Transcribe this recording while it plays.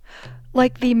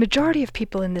Like the majority of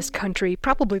people in this country,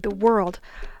 probably the world,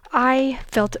 I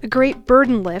felt a great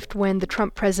burden lift when the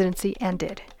Trump presidency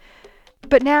ended.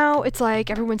 But now it's like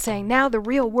everyone's saying, now the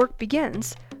real work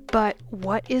begins. But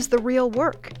what is the real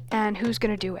work, and who's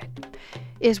going to do it?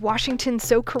 Is Washington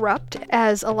so corrupt,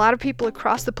 as a lot of people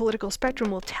across the political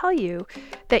spectrum will tell you,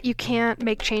 that you can't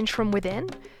make change from within?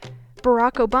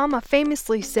 Barack Obama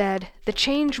famously said, "The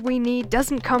change we need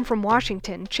doesn't come from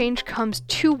Washington. Change comes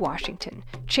to Washington.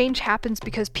 Change happens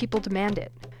because people demand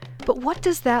it." But what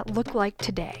does that look like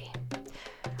today?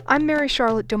 I'm Mary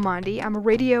Charlotte Domandi. I'm a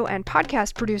radio and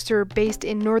podcast producer based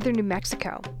in northern New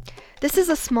Mexico. This is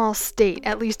a small state,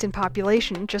 at least in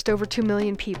population, just over 2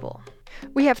 million people.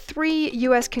 We have 3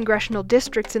 U.S. congressional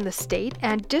districts in the state,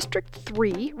 and District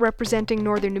 3, representing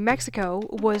northern New Mexico,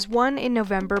 was won in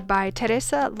November by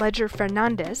Teresa Leger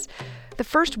Fernandez, the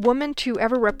first woman to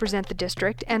ever represent the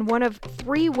district, and one of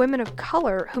 3 women of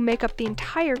color who make up the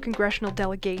entire congressional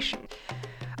delegation.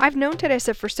 I've known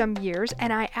Teresa for some years,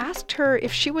 and I asked her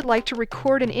if she would like to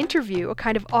record an interview, a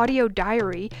kind of audio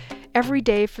diary, every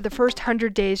day for the first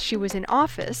 100 days she was in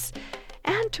office,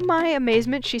 and to my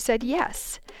amazement, she said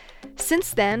yes.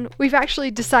 Since then, we've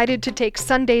actually decided to take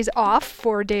Sundays off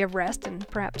for a day of rest and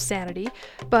perhaps sanity,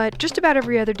 but just about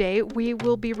every other day we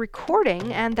will be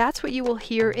recording, and that's what you will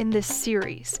hear in this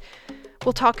series.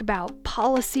 We'll talk about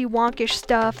policy wonkish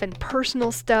stuff and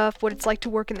personal stuff, what it's like to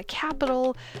work in the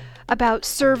Capitol, about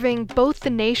serving both the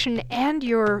nation and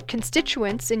your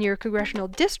constituents in your congressional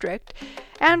district,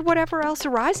 and whatever else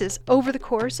arises over the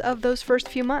course of those first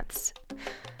few months.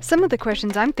 Some of the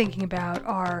questions I'm thinking about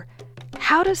are,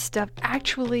 how does stuff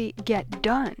actually get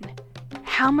done?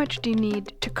 How much do you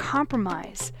need to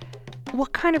compromise?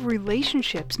 What kind of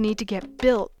relationships need to get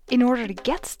built in order to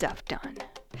get stuff done?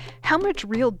 How much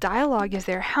real dialogue is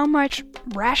there? How much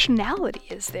rationality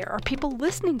is there? Are people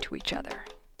listening to each other?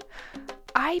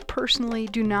 I personally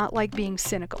do not like being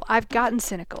cynical. I've gotten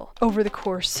cynical over the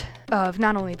course of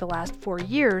not only the last 4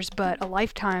 years, but a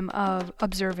lifetime of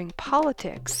observing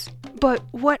politics. But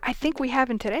what I think we have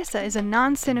in Teresa is a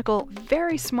non-cynical,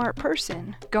 very smart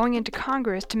person going into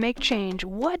Congress to make change.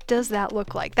 What does that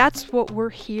look like? That's what we're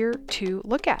here to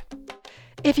look at.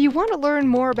 If you want to learn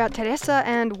more about Teresa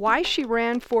and why she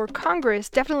ran for Congress,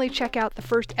 definitely check out the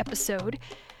first episode.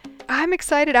 I'm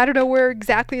excited. I don't know where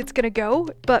exactly it's going to go,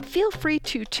 but feel free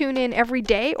to tune in every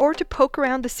day or to poke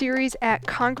around the series at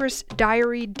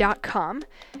congressdiary.com.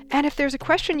 And if there's a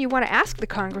question you want to ask the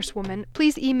Congresswoman,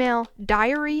 please email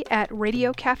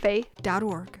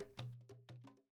diary@radiocafe.org.